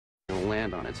and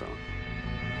land on its own.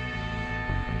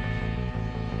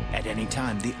 At any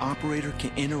time, the operator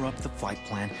can interrupt the flight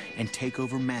plan and take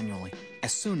over manually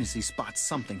as soon as he spots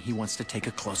something he wants to take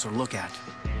a closer look at.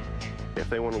 If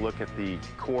they want to look at the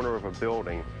corner of a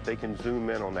building, they can zoom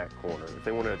in on that corner. If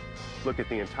they want to look at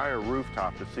the entire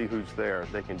rooftop to see who's there,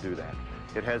 they can do that.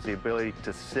 It has the ability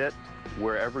to sit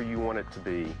wherever you want it to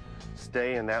be,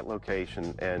 stay in that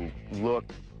location, and look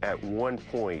at one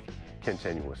point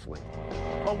continuously.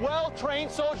 A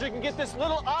well-trained soldier can get this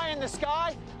little eye in the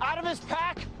sky out of his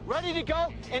pack, ready to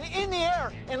go, and in the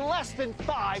air in less than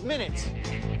 5 minutes.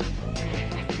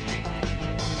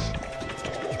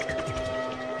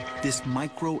 This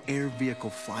micro-air vehicle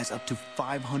flies up to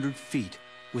 500 feet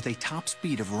with a top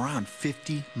speed of around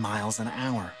 50 miles an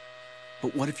hour.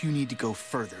 But what if you need to go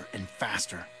further and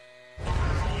faster?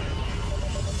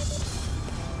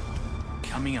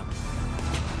 Coming up,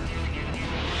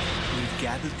 we've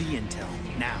gathered the intel.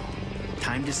 Now,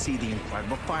 time to see the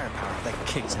incredible firepower that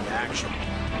kicks into action.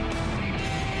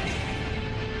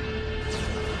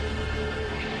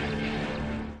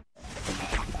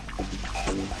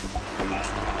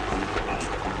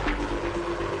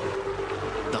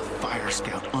 The Fire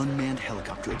Scout unmanned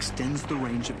helicopter extends the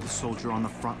range of the soldier on the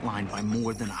front line by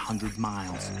more than 100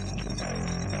 miles.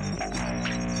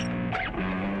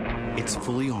 It's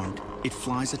fully armed, it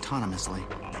flies autonomously,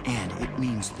 and it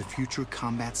means the Future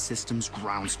Combat Systems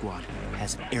ground squad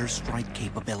has airstrike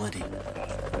capability.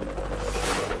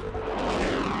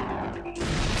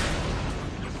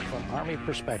 From Army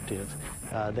perspective,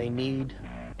 they need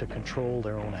to control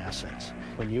their own assets.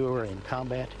 When you are in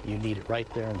combat, you need it right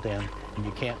there and then, and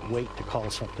you can't wait to call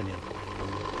something in.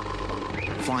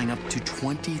 Flying up to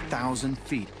 20,000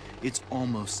 feet, it's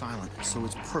almost silent, so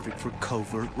it's perfect for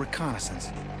covert reconnaissance.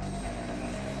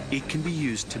 It can be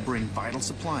used to bring vital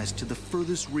supplies to the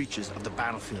furthest reaches of the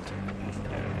battlefield.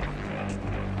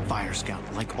 Fire Scout,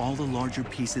 like all the larger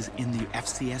pieces in the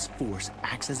FCS force,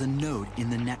 acts as a node in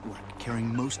the network,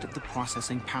 carrying most of the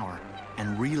processing power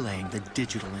and relaying the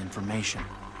digital information.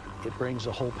 It brings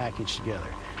the whole package together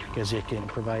because it can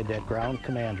provide that ground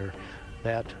commander,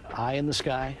 that eye in the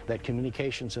sky, that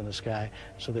communications in the sky,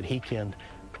 so that he can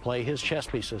play his chess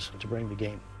pieces to bring the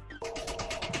game.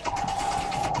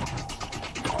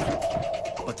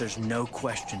 But there's no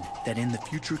question that in the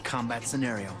future combat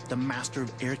scenario, the master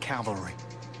of air cavalry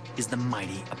is the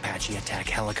mighty Apache attack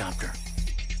helicopter.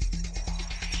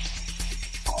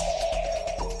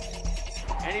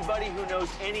 Anybody who knows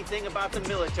anything about the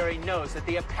military knows that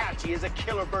the Apache is a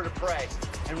killer bird of prey.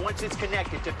 And once it's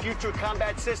connected to Future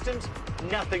Combat Systems,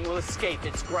 nothing will escape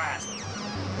its grasp.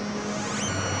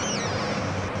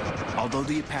 Although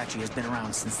the Apache has been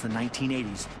around since the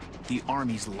 1980s, the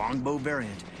Army's longbow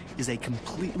variant is a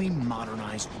completely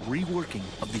modernized reworking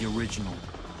of the original,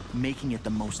 making it the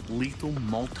most lethal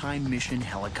multi-mission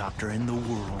helicopter in the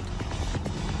world.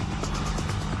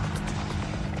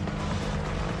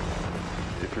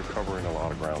 If you're covering a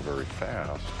lot of ground very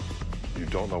fast, you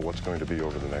don't know what's going to be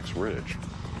over the next ridge.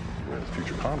 With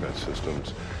Future Combat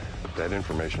Systems, that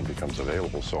information becomes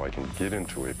available so I can get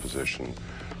into a position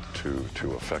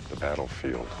to affect the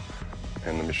battlefield.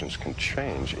 And the missions can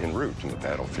change en route, and the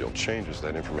battlefield changes.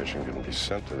 That information can be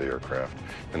sent to the aircraft,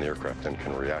 and the aircraft then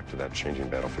can react to that changing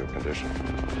battlefield condition.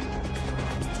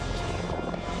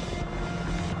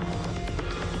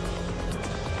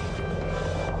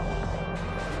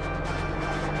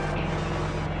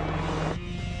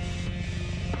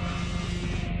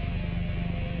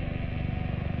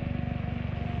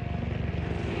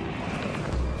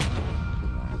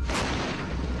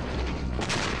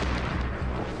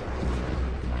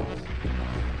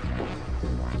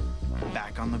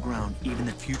 On the ground, even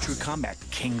the future combat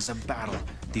kings of battle,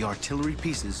 the artillery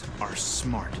pieces are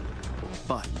smart.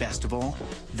 But best of all,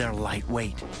 they're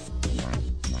lightweight.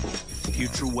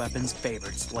 Future weapons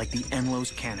favorites like the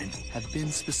Enlos cannon have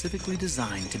been specifically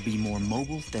designed to be more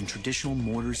mobile than traditional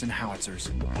mortars and howitzers.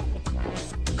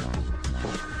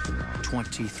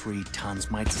 23 tons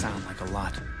might sound like a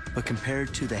lot, but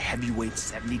compared to the heavyweight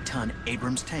 70-ton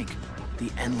Abrams tank, the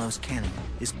Enlos cannon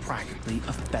is practically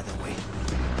a featherweight.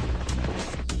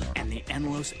 And the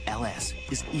Enlos LS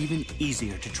is even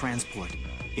easier to transport.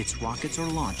 Its rockets are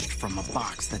launched from a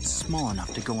box that's small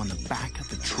enough to go on the back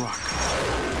of a truck.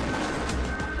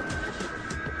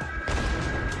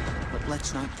 But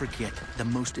let's not forget the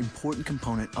most important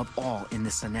component of all in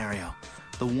this scenario,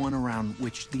 the one around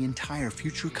which the entire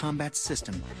future combat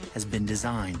system has been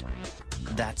designed.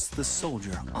 That's the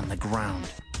soldier on the ground.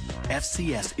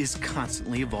 FCS is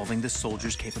constantly evolving the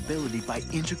soldier's capability by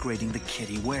integrating the kit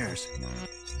he wears.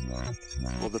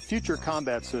 Well, the future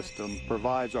combat system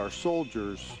provides our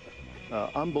soldiers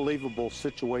unbelievable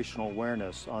situational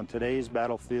awareness on today's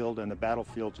battlefield and the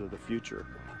battlefields of the future.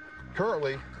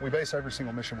 Currently, we base every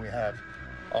single mission we have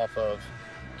off of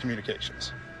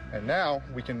communications. And now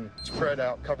we can spread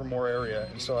out, cover more area,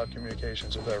 and still have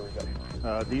communications with everybody.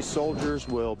 These soldiers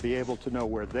will be able to know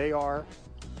where they are,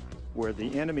 where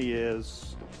the enemy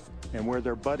is, and where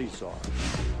their buddies are.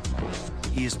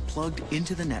 He is plugged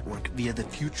into the network via the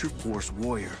Future Force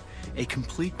Warrior, a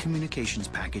complete communications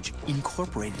package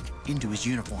incorporated into his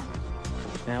uniform.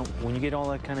 Now, when you get all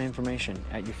that kind of information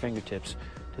at your fingertips,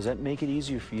 does that make it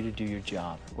easier for you to do your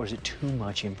job, or is it too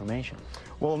much information?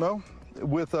 Well, no.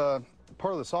 With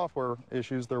part of the software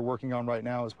issues they're working on right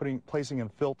now is placing in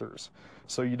filters,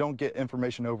 so you don't get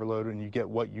information overload and you get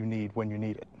what you need when you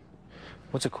need it.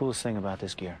 What's the coolest thing about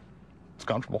this gear? It's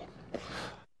comfortable.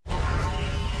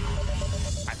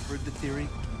 I've heard the theory,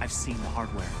 I've seen the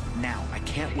hardware. Now, I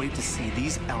can't wait to see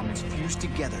these elements fused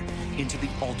together into the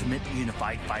ultimate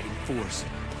unified fighting force.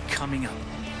 Coming up,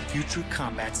 Future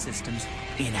Combat Systems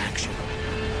in action.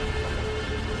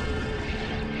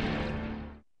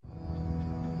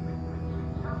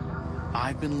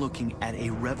 I've been looking at a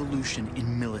revolution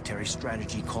in military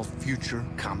strategy called Future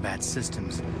Combat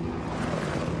Systems.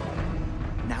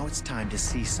 Now it's time to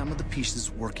see some of the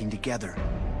pieces working together.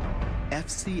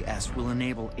 FCS will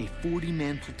enable a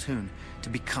 40-man platoon to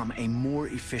become a more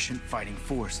efficient fighting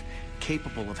force,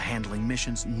 capable of handling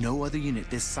missions no other unit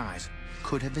this size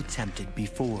could have attempted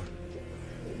before.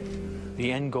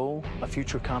 The end goal of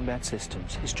Future Combat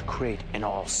Systems is to create an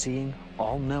all-seeing,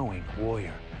 all-knowing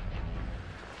warrior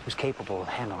who's capable of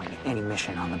handling any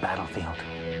mission on the battlefield.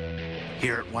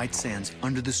 Here at White Sands,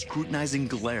 under the scrutinizing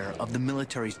glare of the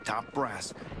military's top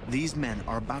brass, these men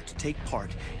are about to take part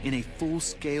in a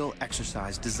full-scale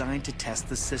exercise designed to test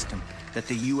the system that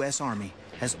the U.S. Army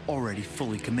has already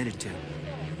fully committed to.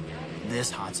 This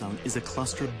hot zone is a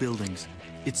cluster of buildings.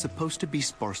 It's supposed to be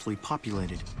sparsely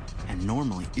populated, and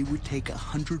normally it would take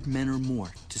 100 men or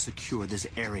more to secure this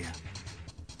area.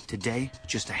 Today,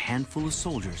 just a handful of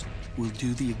soldiers will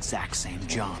do the exact same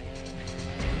job.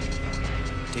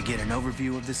 To get an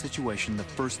overview of the situation, the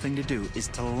first thing to do is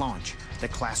to launch the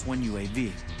Class 1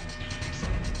 UAV.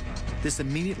 This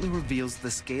immediately reveals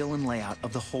the scale and layout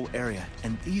of the whole area,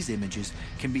 and these images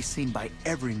can be seen by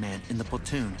every man in the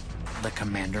platoon, the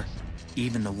commander,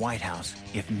 even the White House,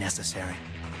 if necessary.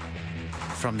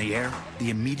 From the air,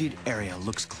 the immediate area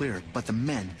looks clear, but the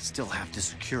men still have to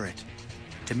secure it.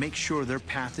 To make sure their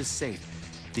path is safe,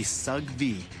 the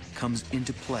SUG-V comes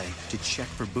into play to check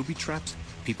for booby traps,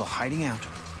 people hiding out,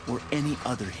 or any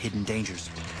other hidden dangers.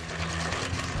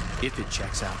 If it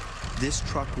checks out, this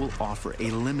truck will offer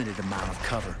a limited amount of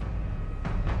cover.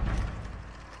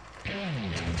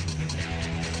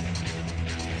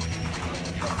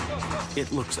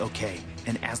 It looks okay,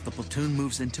 and as the platoon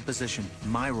moves into position,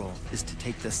 my role is to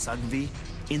take the SUG-V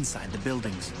inside the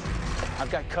buildings.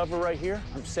 I've got cover right here,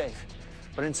 I'm safe.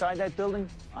 But inside that building,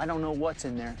 I don't know what's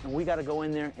in there, and we gotta go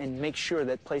in there and make sure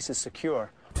that place is secure.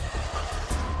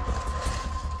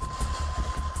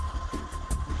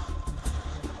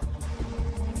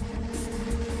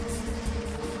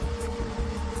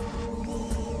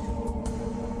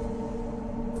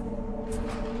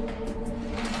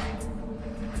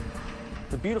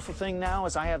 The beautiful thing now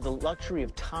is I have the luxury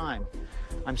of time.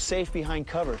 I'm safe behind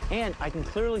cover, and I can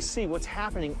clearly see what's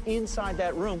happening inside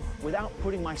that room without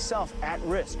putting myself at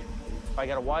risk. I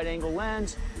got a wide-angle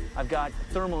lens, I've got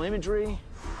thermal imagery,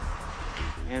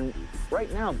 and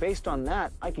right now, based on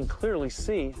that, I can clearly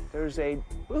see there's a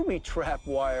booby trap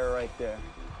wire right there.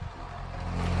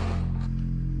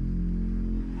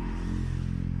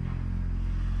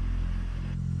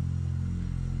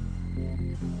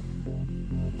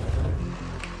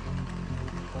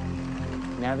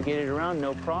 Navigated around,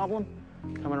 no problem.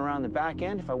 Coming around the back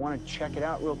end, if I want to check it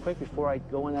out real quick before I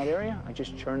go in that area, I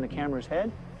just turn the camera's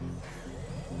head.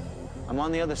 I'm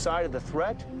on the other side of the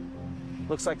threat.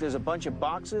 Looks like there's a bunch of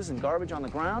boxes and garbage on the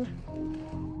ground.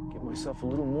 Give myself a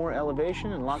little more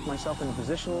elevation and lock myself into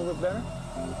position a little bit better.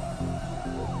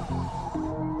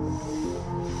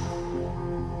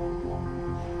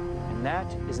 And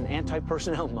that is an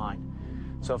anti-personnel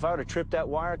mine. So if I were to trip that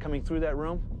wire coming through that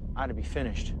room, I'd be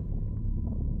finished.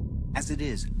 As it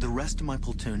is, the rest of my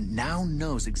platoon now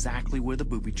knows exactly where the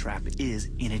booby trap is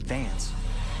in advance.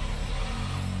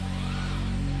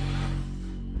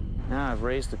 Now I've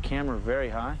raised the camera very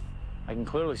high. I can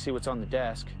clearly see what's on the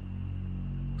desk.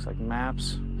 Looks like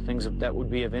maps, things that would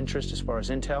be of interest as far as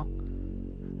intel.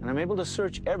 And I'm able to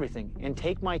search everything and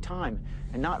take my time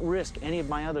and not risk any of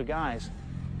my other guys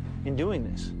in doing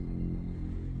this.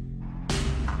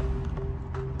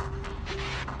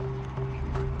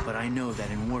 But I know that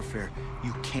in warfare,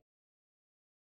 you can't